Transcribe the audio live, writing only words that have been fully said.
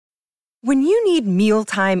When you need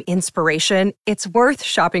mealtime inspiration, it's worth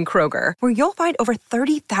shopping Kroger, where you'll find over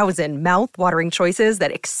 30,000 mouth-watering choices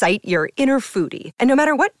that excite your inner foodie. And no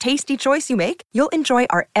matter what tasty choice you make, you'll enjoy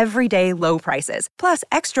our everyday low prices, plus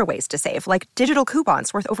extra ways to save, like digital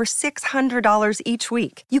coupons worth over $600 each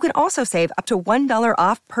week. You can also save up to $1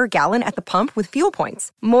 off per gallon at the pump with fuel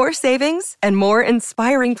points. More savings and more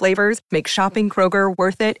inspiring flavors make shopping Kroger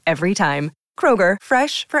worth it every time. Kroger,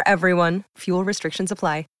 fresh for everyone. Fuel restrictions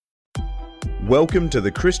apply. Welcome to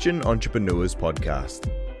the Christian Entrepreneurs Podcast,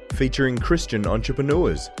 featuring Christian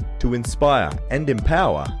entrepreneurs to inspire and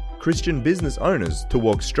empower Christian business owners to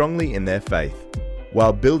walk strongly in their faith,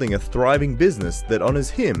 while building a thriving business that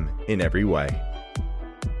honors Him in every way.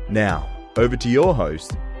 Now, over to your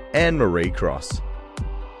host, Anne-Marie Cross.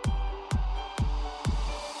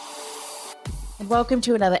 Welcome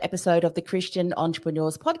to another episode of the Christian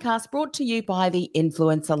Entrepreneurs Podcast, brought to you by the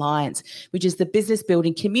Influence Alliance, which is the business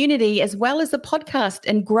building community as well as the podcast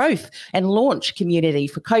and growth and launch community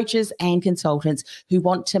for coaches and consultants who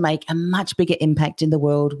want to make a much bigger impact in the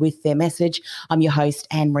world with their message. I'm your host,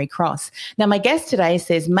 Anne-Marie Cross. Now, my guest today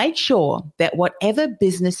says, make sure that whatever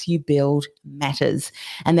business you build matters,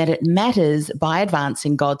 and that it matters by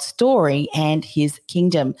advancing God's story and His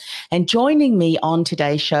kingdom. And joining me on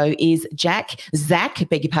today's show is Zach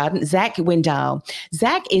Wendell.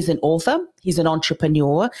 Zach is an author, he's an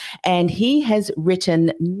entrepreneur, and he has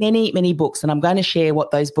written many, many books, and I'm going to share what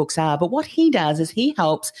those books are. But what he does is he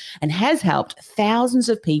helps and has helped thousands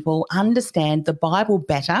of people understand the Bible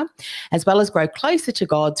better, as well as grow closer to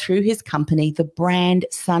God through his company, The Brand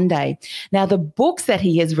Sunday. Now, the books that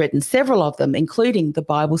he has written, several of them, including The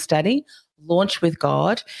Bible Study, Launch with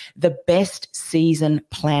God, The Best Season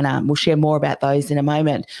Planner. We'll share more about those in a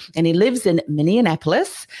moment. And he lives in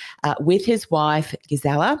Minneapolis with his wife,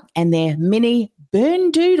 Gisela, and their mini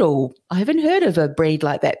Bernedoodle. I haven't heard of a breed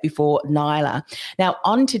like that before, Nyla. Now,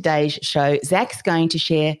 on today's show, Zach's going to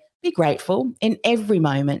share, be grateful in every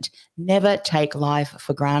moment, never take life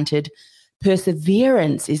for granted.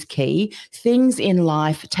 Perseverance is key. Things in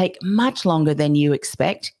life take much longer than you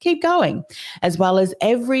expect. Keep going. As well as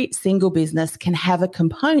every single business can have a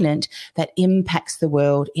component that impacts the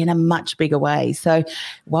world in a much bigger way. So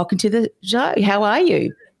welcome to the show. How are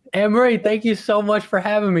you? Anne-Marie, thank you so much for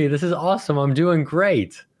having me. This is awesome. I'm doing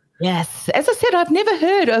great. Yes. As I said, I've never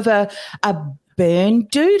heard of a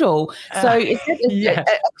Bernedoodle. So is it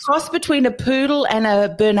a cross between a poodle and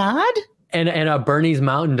a Bernard? And a Bernese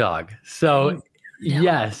Mountain Dog. So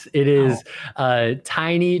yes, it is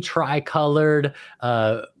tiny, tri-colored,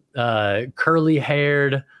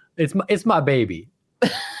 curly-haired. It's my baby.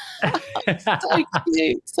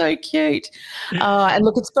 So cute. And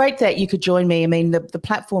look, it's great that you could join me. I mean, the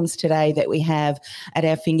platforms today that we have at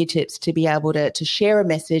our fingertips to be able to share a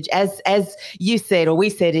message, as you said, or we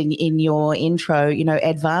said in your intro, you know,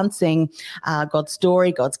 advancing God's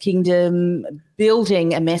story, God's kingdom,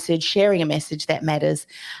 building a message, sharing a message that matters,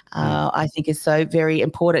 I think is so very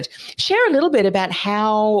important. Share a little bit about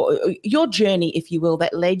how your journey, if you will,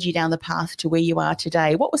 that led you down the path to where you are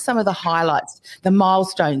today. What were some of the highlights, the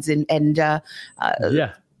milestones, and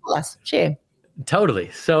let's share. Totally.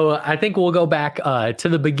 So I think we'll go back to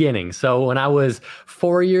the beginning. So when I was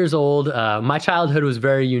 4 years old, my childhood was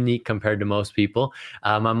very unique compared to most people.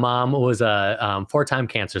 My mom was a 4-time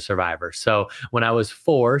cancer survivor. So when I was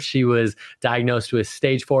 4, she was diagnosed with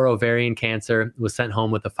stage 4 ovarian cancer, was sent home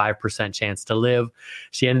with a 5% chance to live.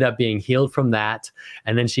 She ended up being healed from that.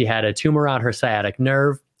 And then she had a tumor on her sciatic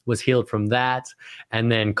nerve, was healed from that,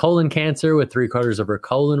 and then colon cancer with 3/4 of her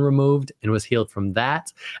colon removed and was healed from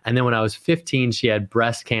that. And then when I was 15, she had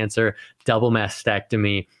breast cancer, double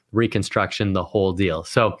mastectomy, reconstruction, the whole deal.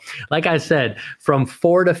 So like I said, from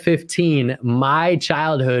 4 to 15, my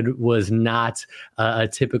childhood was not a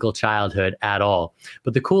typical childhood at all.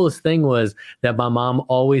 But the coolest thing was that my mom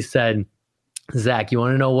always said, Zach, you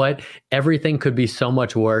want to know what? Everything could be so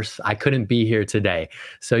much worse. I couldn't be here today.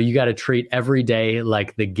 So you got to treat every day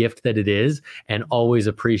like the gift that it is, and always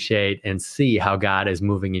appreciate and see how God is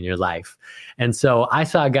moving in your life. And so I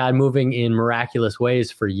saw God moving in miraculous ways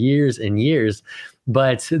for years and years.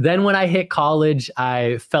 But then when I hit college,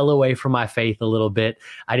 I fell away from my faith a little bit.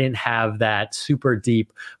 I didn't have that super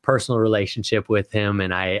deep personal relationship with him.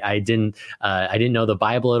 And I didn't know the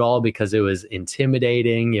Bible at all because it was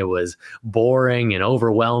intimidating. It was boring and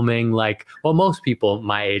overwhelming, like what most people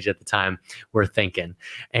my age at the time were thinking.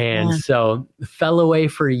 And so fell away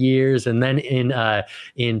for years. And then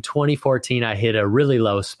in 2014, I hit a really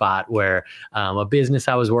low spot where a business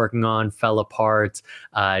I was working on fell apart,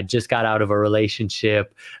 just got out of a relationship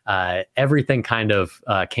relationship, everything kind of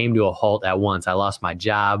came to a halt at once. I lost my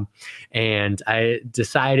job, and I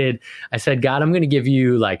said, God, I'm going to give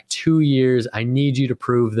you like 2 years. I need you to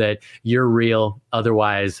prove that you're real.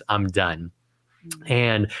 Otherwise, I'm done.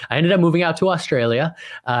 And I ended up moving out to Australia,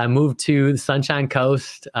 moved to the Sunshine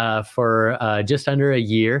Coast for just under a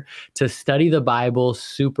year to study the Bible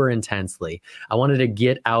super intensely. I wanted to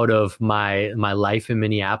get out of my life in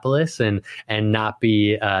Minneapolis and not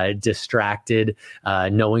be distracted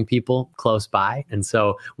knowing people close by. And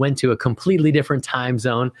so went to a completely different time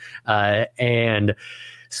zone and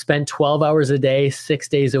spent 12 hours a day, 6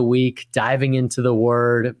 days a week, diving into the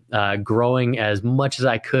Word, growing as much as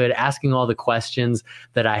I could, asking all the questions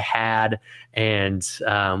that I had. And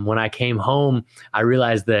when I came home, I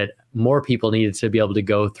realized that more people needed to be able to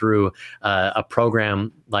go through a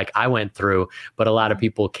program like I went through, but a lot of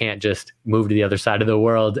people can't just move to the other side of the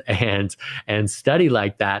world and study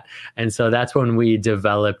like that. And so that's when we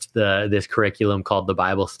developed this curriculum called the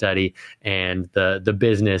Bible Study, and the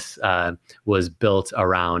business was built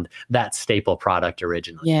around that staple product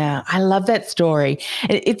originally. Yeah, I love that story.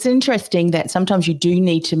 It's interesting that sometimes you do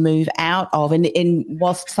need to move out of, and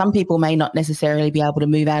whilst some people may not necessarily be able to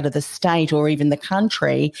move out of the state or even the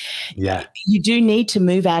country, you do need to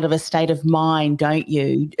move out of a state of mind, don't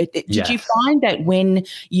you? Did you find that when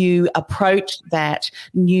you approached that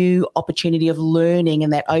new opportunity of learning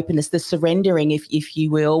and that openness, the surrendering, if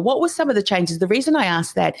you will, what were some of the changes? The reason I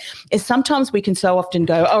ask that is sometimes we can so often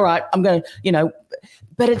go, all right, I'm going to,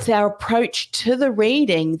 but it's our approach to the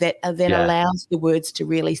reading that then allows the words to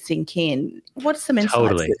really sink in. What are some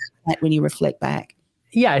insights when you reflect back?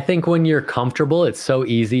 Yeah, I think when you're comfortable, it's so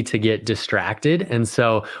easy to get distracted. And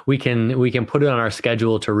so we can put it on our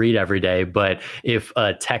schedule to read every day. But if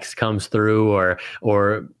a text comes through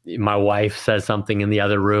or my wife says something in the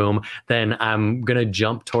other room, then I'm going to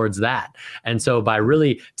jump towards that. And so by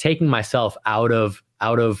really taking myself out of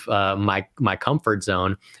my comfort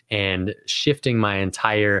zone and shifting my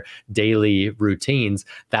entire daily routines,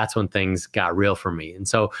 that's when things got real for me. And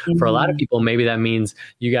so for a lot of people, maybe that means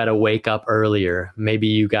you got to wake up earlier. Maybe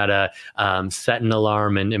you got to set an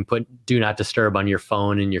alarm and put do not disturb on your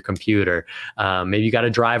phone and your computer. Maybe you got to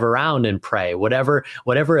drive around and pray, whatever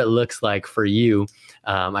it looks like for you.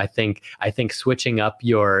 I think switching up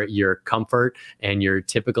your comfort and your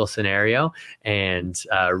typical scenario and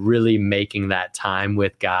really making that time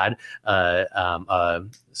with God a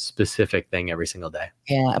specific thing every single day.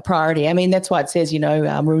 Yeah, a priority. I mean, that's why it says,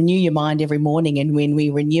 renew your mind every morning. And when we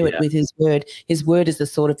renew it with his word is the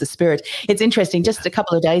sword of the Spirit. It's interesting. Just a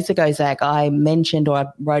couple of days ago, Zach, I mentioned, or I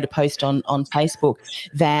wrote a post on Facebook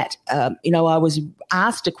that, I was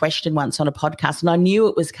asked a question once on a podcast and I knew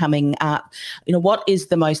it was coming up. What is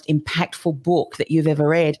the most impactful book that you've ever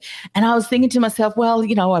read? And I was thinking to myself, well,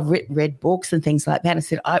 I've read books and things like that. I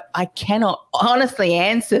said, I cannot honestly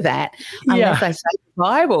answer that unless I say the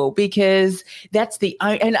Bible, because that's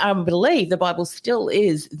and I believe the Bible still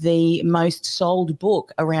is the most sold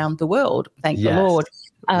book around the world. Thank the Lord.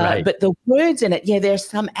 Right. But the words in it, there are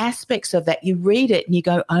some aspects of that. You read it and you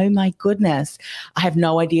go, oh my goodness, I have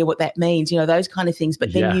no idea what that means, those kind of things.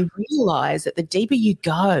 But then you realize that the deeper you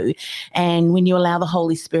go and when you allow the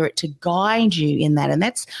Holy Spirit to guide you in that, and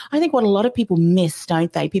that's, I think, what a lot of people miss,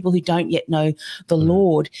 don't they? People who don't yet know the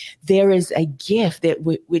Lord, there is a gift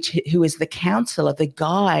who is the counselor, the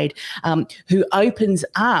guide, who opens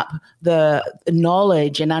up the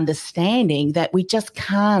knowledge and understanding that we just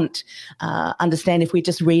can't understand if we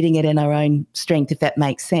just reading it in our own strength, if that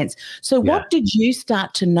makes sense. So what did you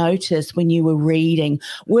start to notice when you were reading?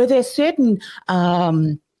 Were there certain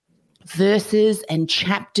verses and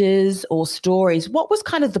chapters or stories? What was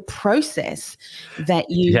kind of the process that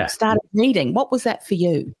you started reading? What was that for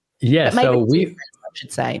you? Yeah, so I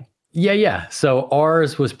should say. Yeah. So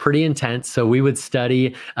ours was pretty intense. So we would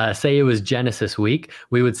study, say it was Genesis week,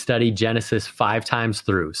 we would study Genesis 5 times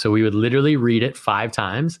through. So we would literally read it 5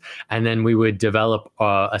 times, and then we would develop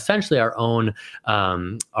essentially our own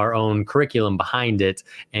curriculum behind it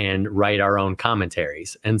and write our own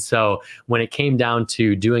commentaries. And so when it came down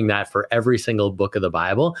to doing that for every single book of the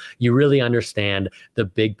Bible, you really understand the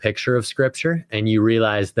big picture of Scripture, and you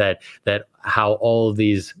realize that how all of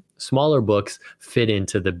these smaller books fit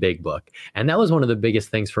into the big book. And that was one of the biggest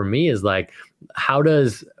things for me, is like, what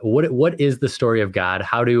is the story of God?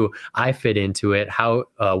 How do I fit into it?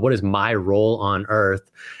 What is my role on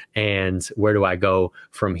earth? And where do I go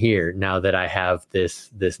from here now that I have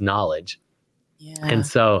this knowledge? Yeah. And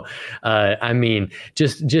so,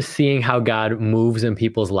 just seeing how God moves in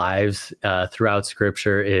people's lives throughout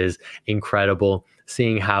Scripture is incredible.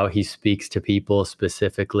 seeing how he speaks to people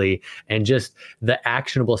specifically, and just the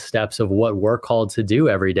actionable steps of what we're called to do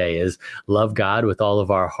every day is love God with all of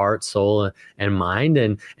our heart, soul, and mind,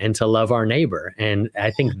 and to love our neighbor. And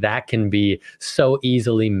I think that can be so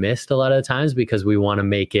easily missed a lot of times because we want to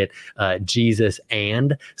make it Jesus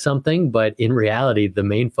and something, but in reality, the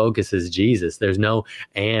main focus is Jesus. There's no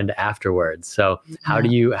and afterwards. So how do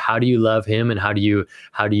you love him, and how do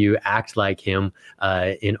you act like him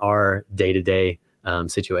in our day-to-day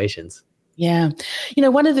situations? Yeah.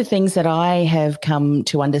 One of the things that I have come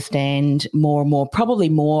to understand more and more, probably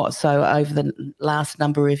more so over the last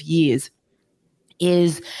number of years,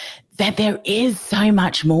 is that there is so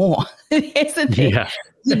much more, isn't there? Yeah.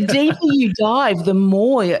 The deeper you dive, the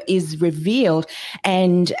more is revealed.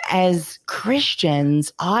 And as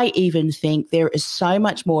Christians, I even think there is so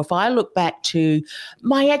much more. If I look back to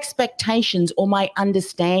my expectations or my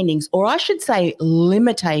understandings, or I should say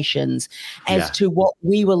limitations as to what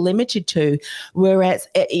we were limited to, whereas,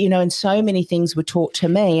 and so many things were taught to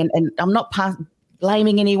me, and I'm not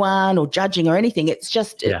blaming anyone or judging or anything. It's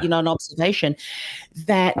just, an observation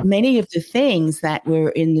that many of the things that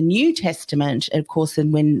were in the New Testament, of course,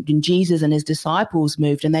 and when Jesus and his disciples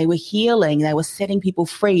moved and they were healing, they were setting people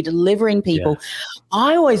free, delivering people,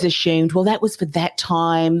 I always assumed, well, that was for that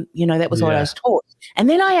time, that was what I was taught. And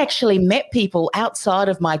then I actually met people outside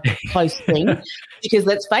of my close thing, because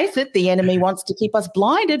let's face it, the enemy wants to keep us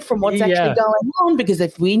blinded from what's actually going on, because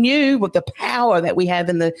if we knew what the power that we have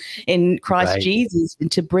in Christ Jesus and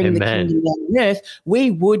to bring the kingdom down on earth,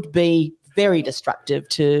 we would be very destructive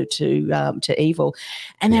to evil.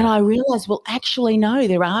 And then I realized, well, actually, no,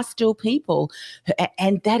 there are still people,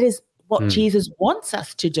 and that is what Jesus wants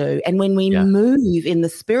us to do. And when we move in the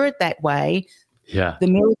Spirit that way, the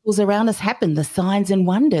miracles around us happen, the signs and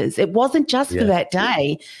wonders. It wasn't just for that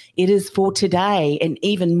day. It is for today, and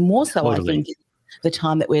even more so, I think, the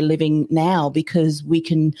time that we're living now, because we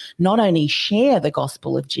can not only share the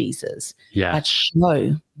gospel of Jesus, but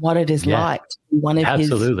show what it is like to be one of his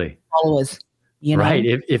followers. Right.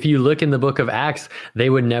 If you look in the book of Acts, they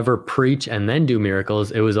would never preach and then do miracles.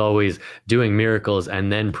 It was always doing miracles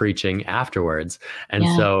and then preaching afterwards. And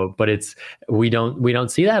so, but we don't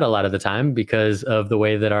see that a lot of the time because of the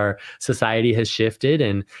way that our society has shifted.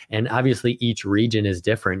 And obviously each region is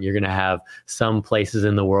different. You're going to have some places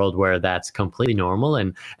in the world where that's completely normal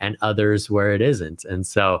and others where it isn't. And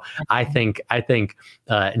so I think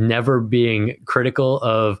never being critical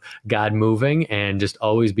of God moving and just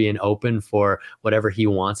always being open for whatever he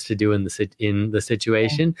wants to do in the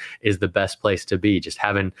situation is the best place to be. Just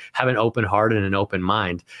have an open heart and an open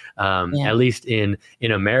mind. At least in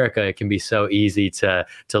America, it can be so easy to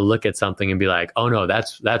look at something and be like, oh no,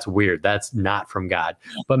 that's weird. That's not from God.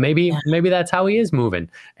 But maybe that's how he is moving.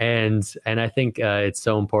 And I think it's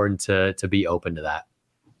so important to be open to that.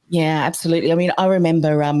 Yeah, absolutely. I mean, I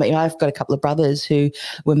remember I've got a couple of brothers who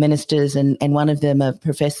were ministers, and one of them a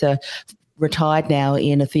professor, retired now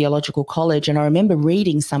in a theological college. And I remember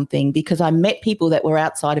reading something, because I met people that were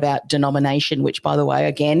outside of our denomination, which, by the way,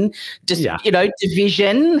 again, just,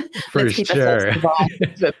 division. For sure.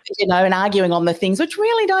 And arguing on the things which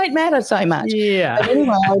really don't matter so much. Yeah. But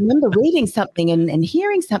anyway, I remember reading something and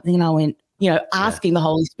hearing something, and I went, asking the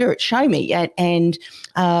Holy Spirit, show me. And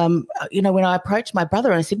when I approached my brother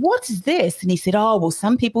and I said, what is this? And he said, oh, well,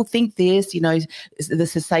 some people think this, the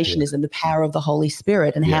cessationism, the power of the Holy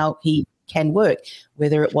Spirit, and how he can work,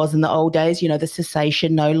 whether it was in the old days, the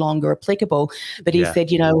cessation no longer applicable. But he said,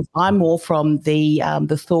 I'm more from the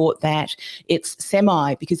thought that it's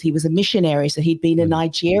semi, because he was a missionary. So he'd been in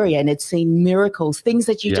Nigeria and had seen miracles, things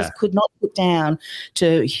that you just could not put down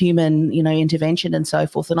to human, intervention and so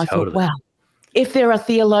forth. And I thought, wow, if there are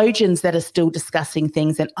theologians that are still discussing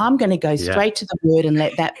things, then I'm going to go straight to the word and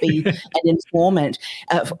let that be an informant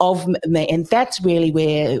of me. And that's really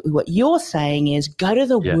where what you're saying is, go to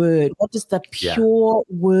the word. What does the pure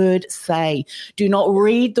word say? Do not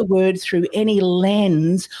read the word through any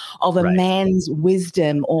lens of a man's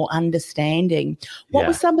wisdom or understanding. What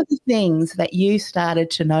were some of the things that you started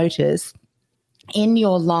to notice in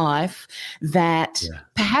your life that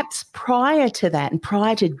perhaps prior to that and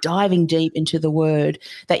prior to diving deep into the word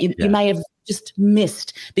that you may have just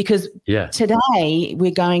missed? Because today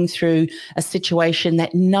we're going through a situation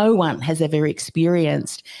that no one has ever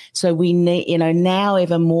experienced. So we need, now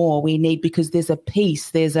ever more we need, because there's a peace,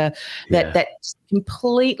 there's that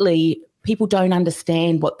completely, people don't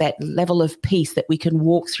understand what that level of peace that we can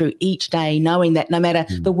walk through each day, knowing that no matter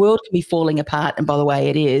the world can be falling apart, and by the way,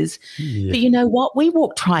 it is. But you know what? We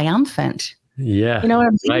walk triumphant. Yeah. You know what I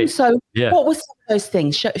mean? Right. So what were some of those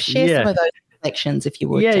things? Share some of those. reflections, if you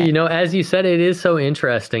would. Yeah, Jack. as you said, it is so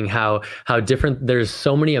interesting how different. There's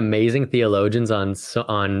so many amazing theologians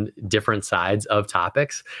on different sides of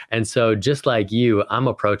topics, and so just like you, I'm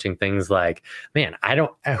approaching things like, man,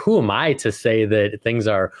 who am I to say that things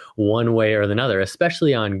are one way or another,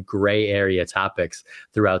 especially on gray area topics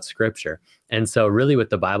throughout Scripture. And so really with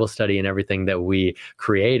the Bible study and everything that we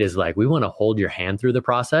create is like, we want to hold your hand through the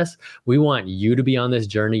process. We want you to be on this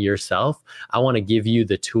journey yourself. I want to give you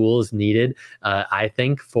the tools needed, I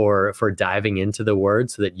think, for diving into the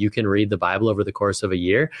Word so that you can read the Bible over the course of a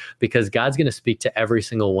year, because God's going to speak to every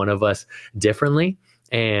single one of us differently.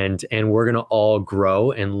 And we're going to all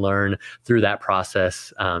grow and learn through that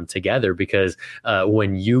process together, because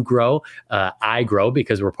when you grow, I grow,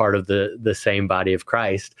 because we're part of the same body of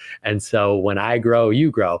Christ. And so when I grow,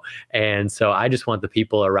 you grow. And so I just want the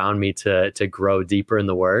people around me to grow deeper in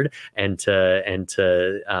the Word and to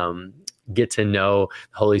get to know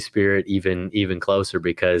the Holy Spirit even closer,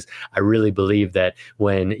 because I really believe that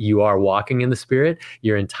when you are walking in the Spirit,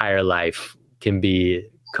 your entire life can be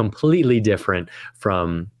completely different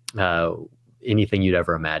from anything you'd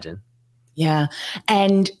ever imagine. Yeah.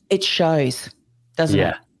 And it shows, doesn't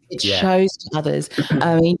it? It shows to others.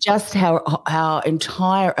 I mean, just how our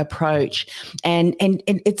entire approach, and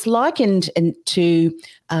it's likened to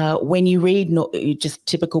when you read just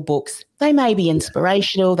typical books. They may be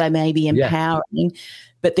inspirational, they may be empowering,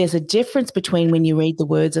 but there's a difference between when you read the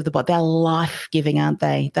words of the Bible. They're life-giving, aren't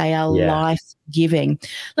they? They are life-giving.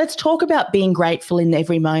 Let's talk about being grateful in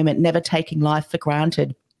every moment, never taking life for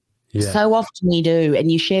granted. Yeah. So often we do,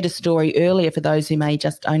 and you shared a story earlier for those who may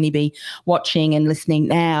just only be watching and listening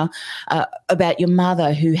now about your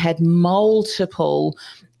mother who had multiple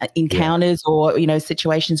encounters or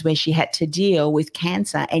situations where she had to deal with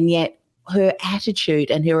cancer, and yet her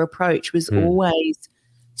attitude and her approach was always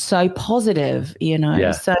so positive,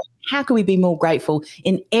 So how can we be more grateful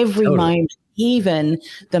in every moment, even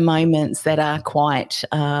the moments that are quite,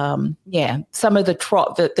 some of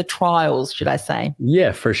the trials, should I say?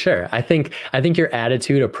 Yeah, for sure. I think your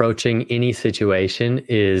attitude approaching any situation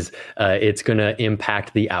is it's going to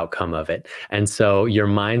impact the outcome of it. And so your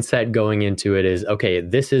mindset going into it is, okay,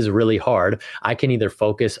 this is really hard. I can either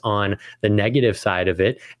focus on the negative side of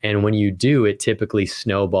it, and when you do, it typically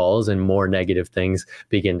snowballs and more negative things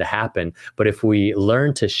begin to happen. But if we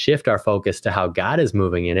learn to shift our focus to how God is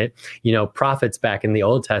moving in it, prophets back in the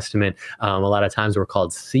Old Testament, a lot of times were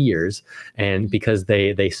called seers, and because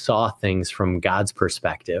they saw things from God's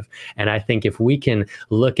perspective. And I think if we can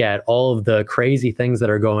look at all of the crazy things that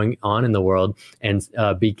are going on in the world and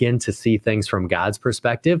begin to see things from God's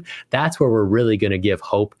perspective, that's where we're really going to give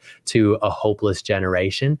hope to a hopeless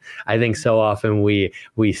generation. I think so often we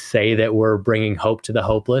say that we're bringing hope to the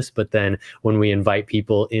hopeless, but then when we invite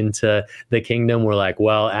people into the kingdom, we're like,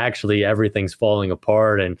 well, actually everything's falling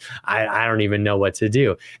apart and I don't even know what to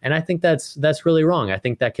do. And I think that's really wrong. I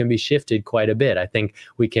think that can be shifted quite a bit. I think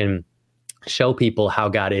we can show people how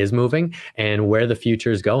God is moving and where the future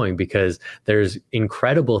is going, because there's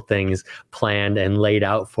incredible things planned and laid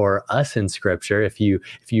out for us in Scripture. If you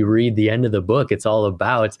read the end of the book, it's all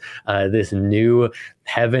about this new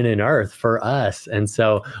heaven and earth for us. And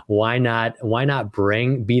so why not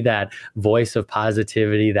be that voice of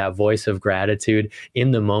positivity, that voice of gratitude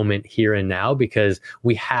in the moment here and now, because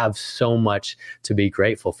we have so much to be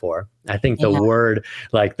grateful for. I think the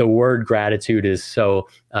word gratitude is so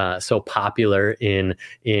popular in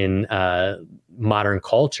modern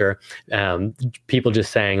culture. People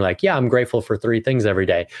just saying like, yeah, I'm grateful for 3 things every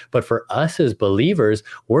day. But for us as believers,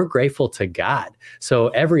 we're grateful to God. So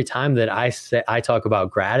every time that I talk about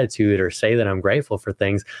gratitude or say that I'm grateful for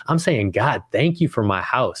things, I'm saying, God, thank you for my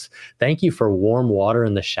house. Thank you for warm water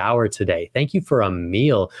in the shower today. Thank you for a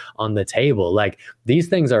meal on the table. Like, these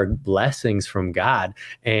things are blessings from God.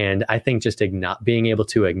 And I think just being able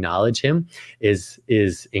to acknowledge him is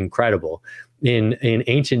incredible. In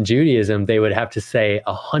ancient Judaism, they would have to say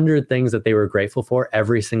 100 things that they were grateful for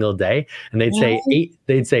every single day. And they'd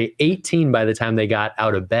say 18 by the time they got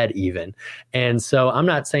out of bed even. And so I'm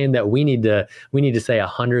not saying that we need to say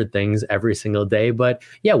 100 things every single day, but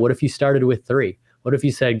yeah, what if you started with 3? What if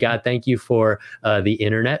you said, God, thank you for the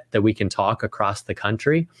internet that we can talk across the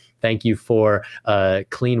country. Thank you for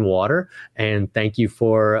clean water. And thank you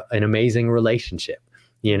for an amazing relationship,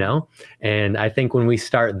 And I think when we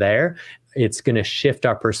start there, it's going to shift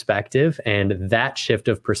our perspective, and that shift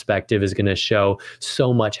of perspective is going to show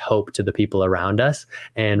so much hope to the people around us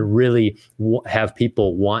and really have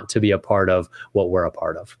people want to be a part of what we're a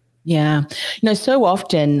part of. Yeah. So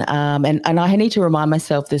often, and I need to remind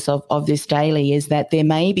myself of this daily, is that there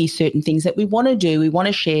may be certain things that we want to do, we want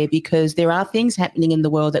to share, because there are things happening in the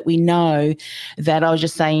world that we know. That I was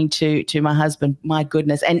just saying to my husband, my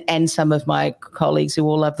goodness, and some of my colleagues who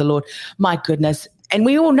all love the Lord, my goodness. And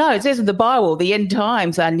we all know, it says in the Bible, the end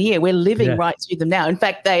times are near. We're living right through them now. In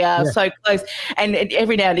fact, they are so close. And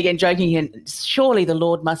every now and again, joking, and surely the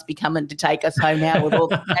Lord must be coming to take us home now with all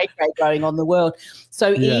the hate rate going on in the world.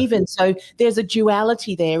 So there's a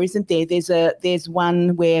duality there, isn't there? There's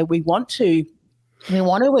one where we want to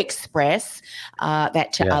express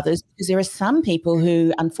that to others, because there are some people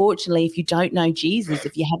who, unfortunately, if you don't know Jesus,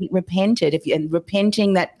 if you haven't repented, and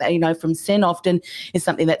repenting that, from sin often is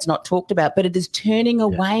something that's not talked about, but it is turning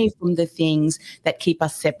away from the things that keep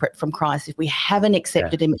us separate from Christ. If we haven't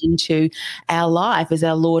accepted him into our life as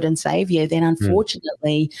our Lord and Savior, then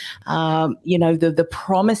unfortunately, the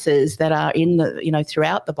promises that are in the,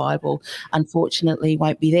 throughout the Bible, unfortunately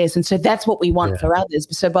won't be theirs. And so that's what we want for others.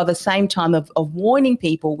 So by the same time of warning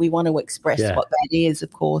people, we want to express what that is,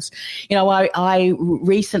 of course. I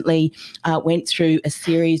recently went through a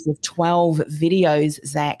series of 12 videos,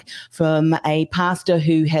 Zach, from a pastor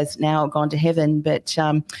who has now gone to heaven, but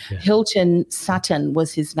Hilton Sutton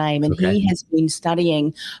was his name, and he has been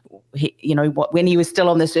studying, when he was still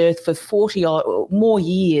on this earth for 40 or more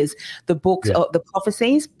years, the books, the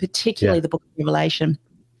prophecies, particularly the book of Revelation.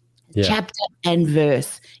 Chapter and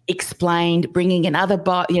verse explained, bringing in other,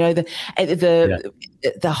 the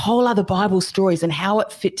whole other Bible stories and how it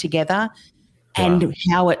fit together and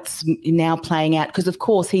how it's now playing out. Because, of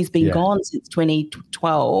course, he's been gone since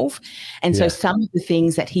 2012. And so some of the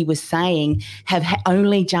things that he was saying have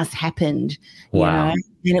only just happened, and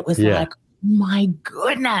it was like, my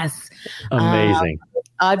goodness. Amazing.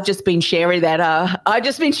 I've just been sharing that.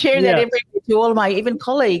 Every to all of my even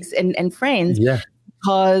colleagues and friends.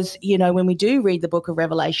 Because, when we do read the book of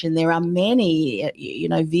Revelation, there are many,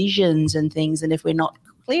 visions and things. And if we're not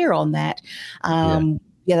clear on that,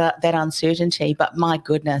 that uncertainty, but my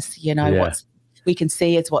goodness, what we can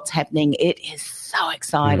see is what's happening. It is so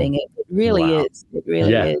exciting. It really is. It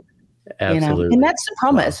really is. Absolutely. And that's the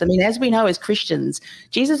promise. I mean, as we know as Christians,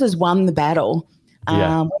 Jesus has won the battle.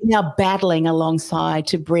 We're now battling alongside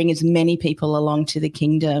to bring as many people along to the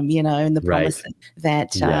kingdom, and the promise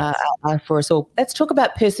that are for us all. Let's talk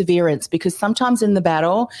about perseverance, because sometimes in the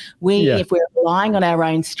battle, if we're relying on our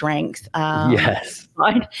own strength,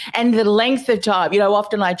 right, and the length of time,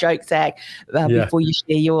 often I joke, Zach, before you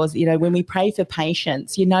share yours, when we pray for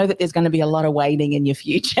patience, that there's going to be a lot of waiting in your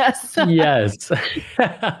future. So. Yes.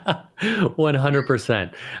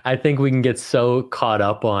 100%. I think we can get so caught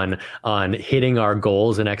up on hitting our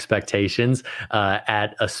goals and expectations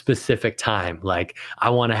at a specific time. Like, I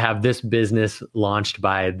want to have this business launched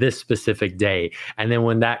by this specific day. And then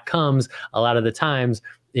when that comes, a lot of the times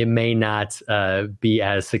it may not be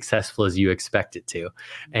as successful as you expect it to.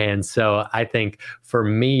 And so I think for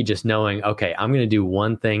me, just knowing, okay, I'm going to do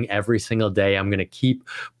one thing every single day. I'm going to keep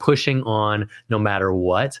pushing on no matter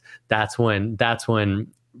what. That's when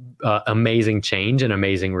amazing change and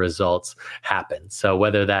amazing results happen. So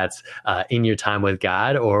whether that's in your time with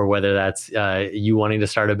God, or whether that's you wanting to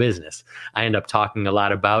start a business. I end up talking a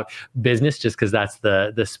lot about business just because that's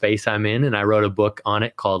the space I'm in. And I wrote a book on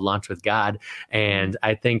it called Launch with God. And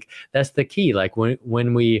I think that's the key. Like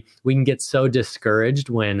when we can get so discouraged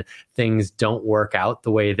when things don't work out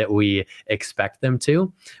the way that we expect them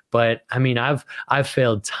to. But I mean, I've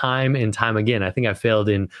failed time and time again. I think I failed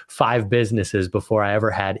in 5 businesses before I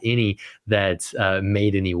ever had any that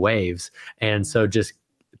made any waves. And so just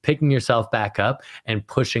picking yourself back up and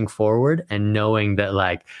pushing forward and knowing that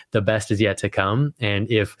like the best is yet to come.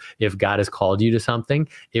 And if God has called you to something,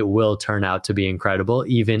 it will turn out to be incredible,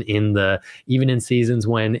 even in seasons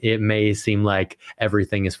when it may seem like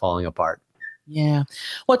everything is falling apart. Yeah.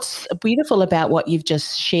 What's beautiful about what you've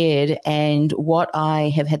just shared, and what I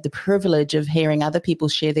have had the privilege of hearing other people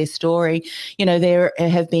share their story, there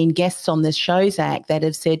have been guests on this show, Zach, that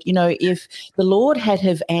have said, if the Lord had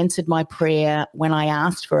have answered my prayer when I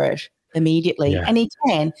asked for it immediately, and he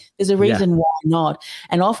can, there's a reason why not.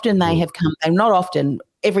 And often they have come, and not often,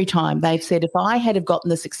 every time they've said, if I had have gotten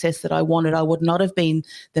the success that I wanted, I would not have been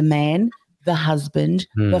the man, the husband,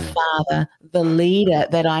 the father, the leader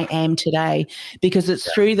that I am today, because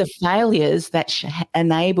it's through the failures that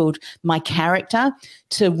enabled my character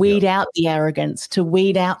to weed out the arrogance, to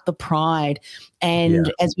weed out the pride.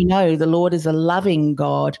 And as we know, the Lord is a loving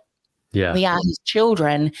God. Yeah. We are his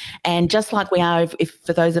children. And just like we are, if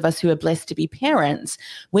for those of us who are blessed to be parents,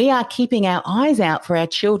 we are keeping our eyes out for our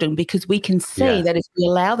children, because we can see that if we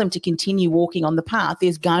allow them to continue walking on the path,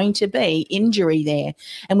 there's going to be injury there.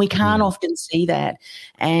 And we can't often see that.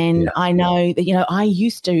 And I know that, I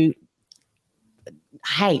used to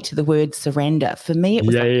hate the word surrender. For me, it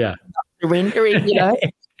was surrendering,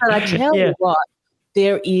 But I tell you what,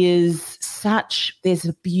 there's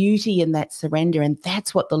a beauty in that surrender, and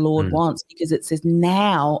that's what the Lord wants, because it says,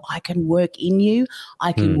 now I can work in you,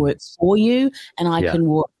 I can work for you, and I can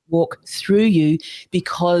walk through you,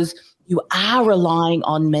 because you are relying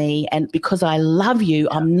on me, and because I love you,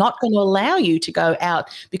 I'm not going to allow you to go out,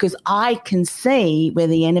 because I can see where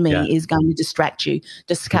the enemy is going to distract you,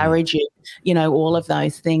 discourage you, all of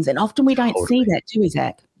those things. And often we don't see that, do we,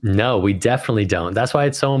 Zach? No, we definitely don't. That's why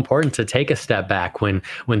it's so important to take a step back when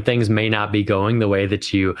things may not be going the way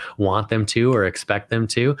that you want them to or expect them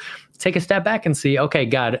to. Take a step back and see, okay,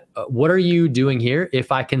 God, what are you doing here?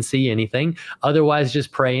 If I can see anything, otherwise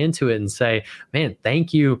just pray into it and say, man,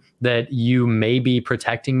 thank you that you may be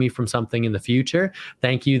protecting me from something in the future.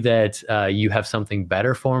 Thank you that you have something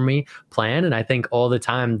better for me planned. And I think all the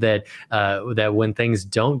time that when things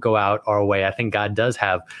don't go out our way, I think God does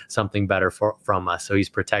have something better from us. So he's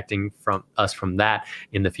protecting us from that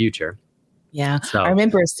in the future. Yeah, so, I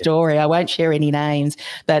remember a story. I won't share any names,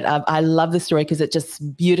 but I love the story because it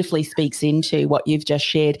just beautifully speaks into what you've just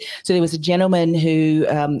shared. So there was a gentleman who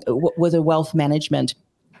was a wealth management.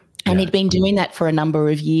 And he'd been doing that for a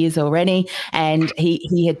number of years already, and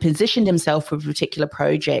he had positioned himself for a particular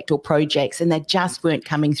project or projects, and they just weren't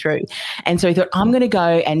coming through. And so he thought, I'm going to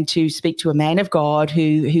go and to speak to a man of God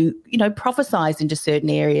who prophesies into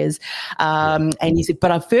certain areas. And he said,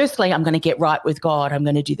 but firstly, I'm going to get right with God. I'm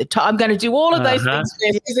going to do I'm going to do all of those things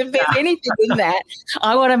first, because if there's anything in that,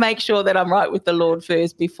 I want to make sure that I'm right with the Lord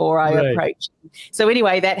first before I approach him. So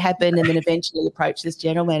anyway, that happened, and then eventually approached this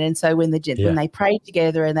gentleman. And so when they prayed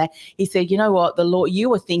together, and he said, you know what, the Lord, you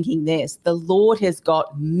were thinking this. The Lord has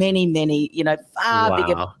got many, far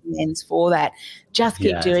bigger plans for that. Just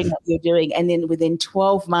keep doing what you're doing. And then within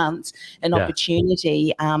 12 months, an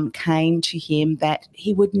opportunity came to him that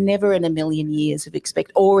he would never in a million years have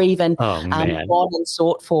expected, or even gone and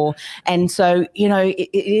sought for. And so, it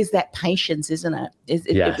is that patience, isn't it?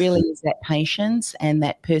 It really is that patience and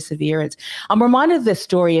that perseverance. I'm reminded of the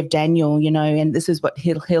story of Daniel, and this is what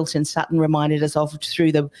Hilton Sutton reminded us of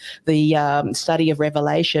through the study of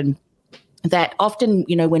Revelation. That often,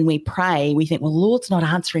 when we pray, we think, well, Lord's not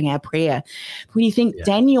answering our prayer. When you think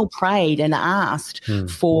Daniel prayed and asked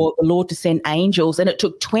for the Lord to send angels, and it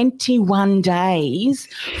took 21 days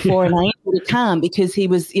for an angel to come, because he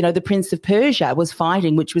was, the Prince of Persia was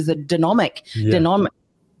fighting, which was a demonic. Did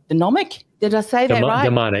I say that right?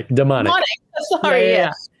 Demonic. Sorry,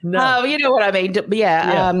 No. You know what I mean.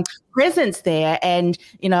 Presence there. And,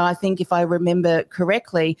 I think if I remember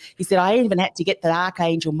correctly, he said, I even had to get the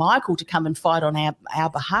Archangel Michael to come and fight on our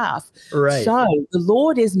behalf. Right. So the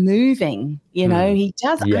Lord is moving, he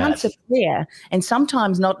does answer prayer, and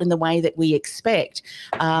sometimes not in the way that we expect,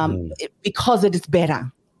 because it is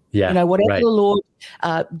better. Yeah, whatever the Lord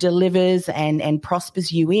delivers and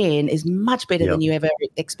prospers you in is much better than you ever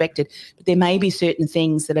expected. But there may be certain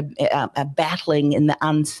things that are battling in the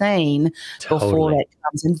unseen before that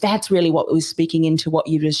comes. And that's really what was speaking into what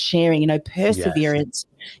you were sharing. Perseverance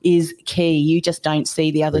is key. You just don't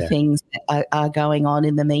see the other things that are going on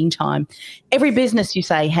in the meantime. Every business, you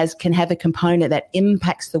say, can have a component that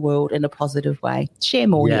impacts the world in a positive way. Share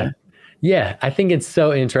more here. Yeah, I think it's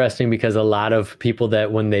so interesting, because a lot of people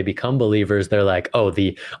that when they become believers, they're like, oh,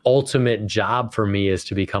 the ultimate job for me is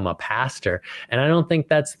to become a pastor. And I don't think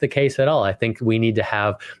that's the case at all. I think we need to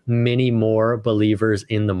have many more believers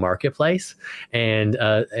in the marketplace, and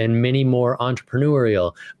many more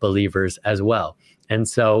entrepreneurial believers as well. And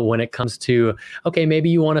so when it comes to, okay, maybe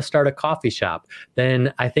you want to start a coffee shop,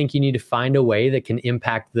 then I think you need to find a way that can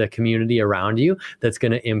impact the community around you, that's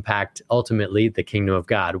going to impact ultimately the kingdom of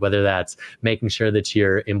God, whether that's making sure that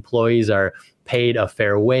your employees are paid a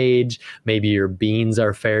fair wage, maybe your beans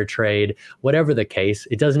are fair trade, whatever the case.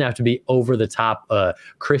 It doesn't have to be over the top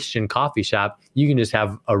Christian coffee shop. You can just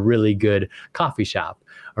have a really good coffee shop.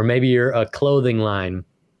 Or maybe you're a clothing line,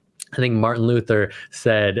 I think Martin Luther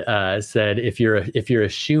said if you're a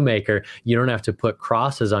shoemaker, you don't have to put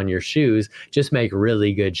crosses on your shoes, just make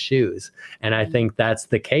really good shoes. And I think that's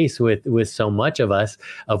the case with so much of us,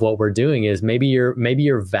 of what we're doing is maybe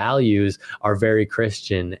your values are very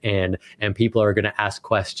Christian, and people are going to ask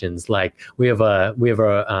questions. Like we have a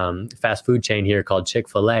fast food chain here called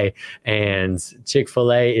Chick-fil-A, and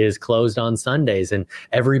Chick-fil-A is closed on Sundays, and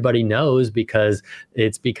everybody knows because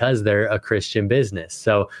they're a Christian business.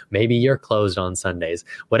 So maybe you're closed on Sundays.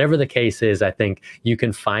 Whatever the case is, I think you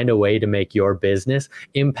can find a way to make your business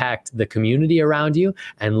impact the community around you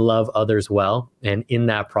and love others well. And in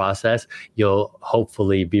that process, you'll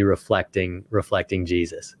hopefully be reflecting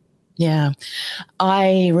Jesus. Yeah.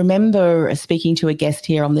 I remember speaking to a guest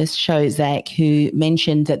here on this show, Zach, who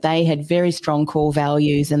mentioned that they had very strong core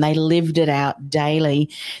values and they lived it out daily.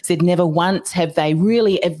 Said never once have they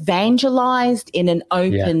really evangelized in an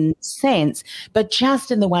open sense, but just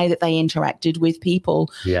in the way that they interacted with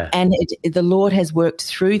people. Yeah. And the Lord has worked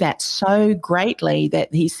through that so greatly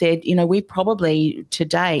that he said, we've probably to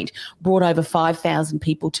date brought over 5,000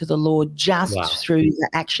 people to the Lord just through the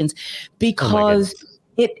actions, because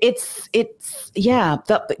the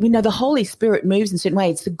Holy Spirit moves in a certain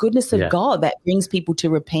way. It's the goodness of God that brings people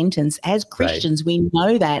to repentance. As Christians, we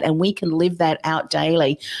know that, and we can live that out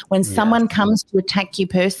daily. When someone comes to attack you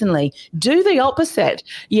personally, do the opposite,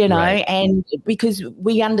 and because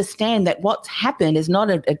we understand that what's happened is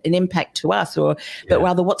not an impact to us, but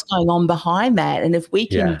rather what's going on behind that. And if we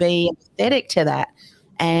can be empathetic to that,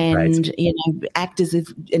 and act as if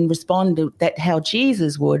and respond to that how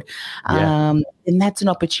Jesus would, and that's an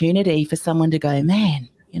opportunity for someone to go, man.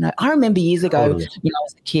 I remember years ago, when I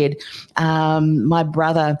was a kid, my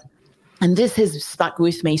brother, and this has stuck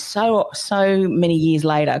with me so many years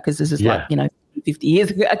later, because this is 50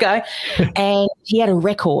 years ago, and he had a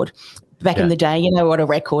record. Back in the day, you know what a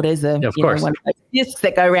record is, one of those discs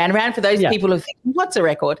that go round and round. For those people who think, what's a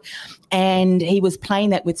record? And he was playing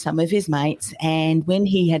that with some of his mates. And when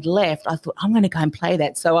he had left, I thought, I'm going to go and play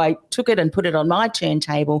that. So I took it and put it on my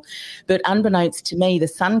turntable. But unbeknownst to me, the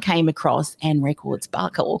sun came across and records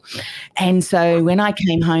buckle. And so when I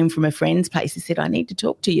came home from a friend's place, he said, I need to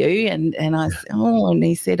talk to you. And I said, and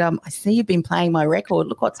he said, I see you've been playing my record.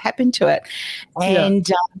 Look what's happened to it. And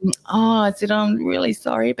I said, I'm really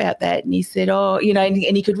sorry about that. And he said,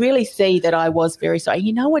 and he could really see that I was very sorry.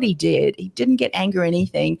 You know what he did? He didn't get angry or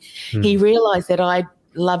anything. He realized that I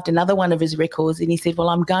loved another one of his records, and he said, well,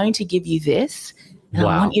 I'm going to give you this, and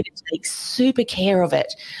I want you to take super care of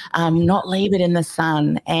it, not leave it in the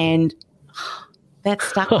sun. And that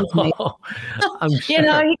stuck with me. He could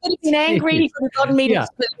have been angry. He could have gotten me to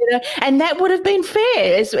split it, and that would have been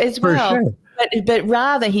fair as well. Sure. But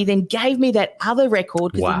rather, he then gave me that other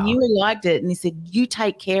record because he knew I liked it, and he said, you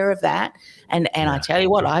take care of that. And I tell you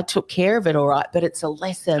what, I took care of it all right, but it's a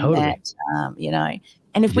lesson that,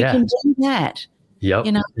 and if we can do that,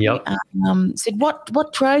 said,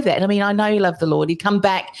 what drove that? I mean, I know you love the Lord. He'd come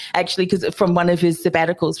back actually from one of his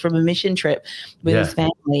sabbaticals from a mission trip with his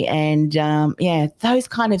family. And those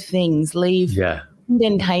kind of things leave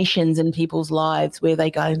indentations in people's lives where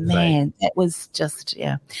they go, man, that was just,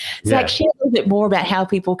 Zach, share a little bit more about how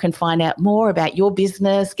people can find out more about your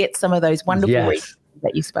business, get some of those wonderful resources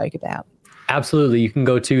that you spoke about. Absolutely. You can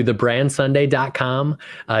go to thebrandsunday.com.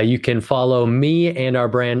 You can follow me and our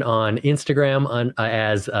brand on Instagram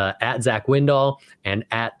as at Zach Windahl and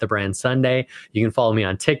at The Brand Sunday. You can follow me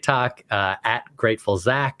on TikTok at Grateful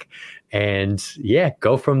Zach, and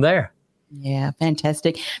go from there. Yeah,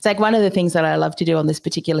 fantastic. Zach, one of the things that I love to do on this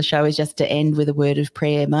particular show is just to end with a word of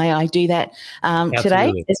prayer. May I do that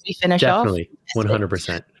today as we finish off? Definitely,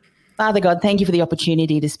 100%. Father God, thank you for the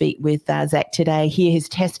opportunity to speak with Zach today, hear his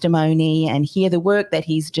testimony and hear the work that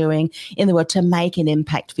he's doing in the world to make an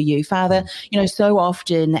impact for you. Father, so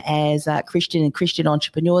often as Christian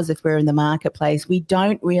entrepreneurs, if we're in the marketplace, we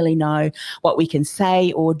don't really know what we can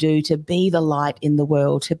say or do to be the light in the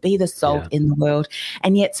world, to be the salt in the world.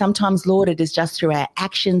 And yet sometimes, Lord, it is just through our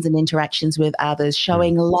actions and interactions with others,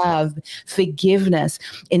 showing love, forgiveness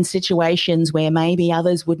in situations where maybe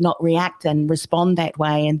others would not react and respond that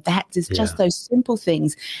way. And that is just those simple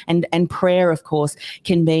things. And prayer, of course,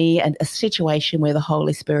 can be a situation where the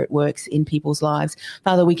Holy Spirit works in people's lives.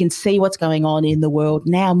 Father, we can see what's going on in the world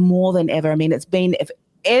now more than ever. I mean, it's been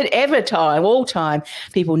all time,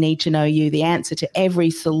 people need to know you. The answer to every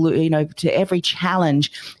to every challenge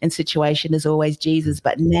and situation is always Jesus,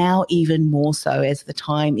 but now even more so as the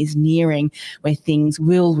time is nearing where things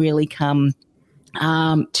will really come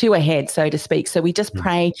two ahead, so to speak. So we just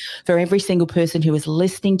pray for every single person who is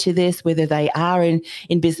listening to this, whether they are in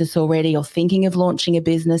business already or thinking of launching a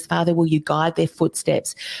business. Father, will you guide their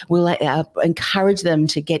footsteps? We'll encourage them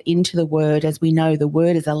to get into the word. As we know, the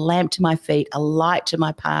word is a lamp to my feet, a light to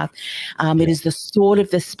my path. It is the sword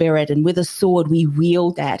of the Spirit, and with a sword we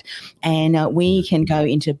wield that, and we can go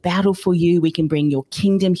into battle for you. We can bring your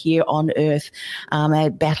kingdom here on earth,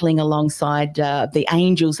 battling alongside the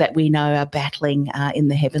angels that we know are battling in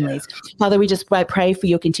the heavenlies. Father, we just pray for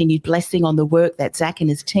your continued blessing on the work that Zach and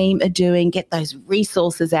his team are doing. Get those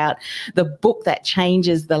resources out, the book that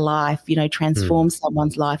changes the life, transforms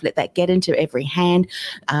someone's life. Let that get into every hand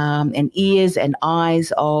and ears and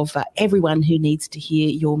eyes of everyone who needs to hear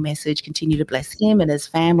your message. Continue to bless him and his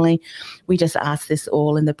family. We just ask this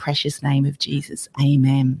all in the precious name of Jesus.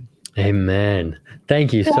 Amen. Amen.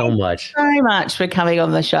 Thank you so much. Thank you so much for coming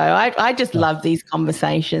on the show. I just love these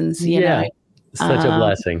conversations, you know. Such a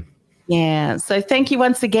blessing. Yeah. So thank you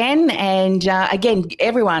once again. And again,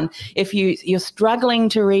 everyone, if you're struggling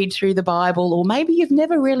to read through the Bible, or maybe you've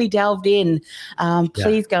never really delved in,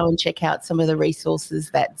 please go and check out some of the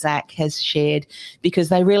resources that Zach has shared, because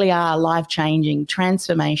they really are life-changing,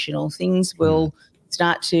 transformational. Things will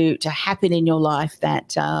start to happen in your life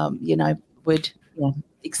that, would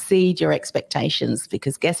exceed your expectations,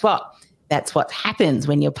 because guess what? That's what happens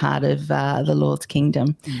when you're part of the Lord's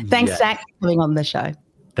kingdom. Thanks, Zach, for coming on the show.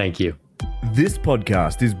 Thank you. This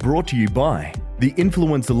podcast is brought to you by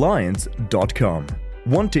theinfluencealliance.com.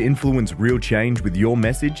 Want to influence real change with your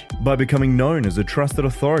message by becoming known as a trusted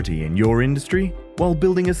authority in your industry while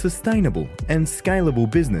building a sustainable and scalable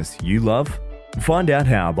business you love? Find out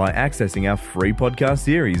how by accessing our free podcast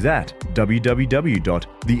series at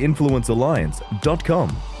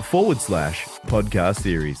www.theinfluencealliance.com/podcast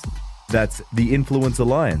series. That's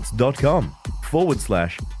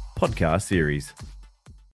theinfluencealliance.com/podcast series.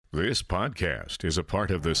 This podcast is a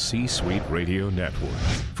part of the C-Suite Radio Network.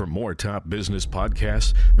 For more top business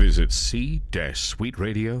podcasts, visit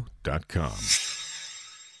c-suiteradio.com.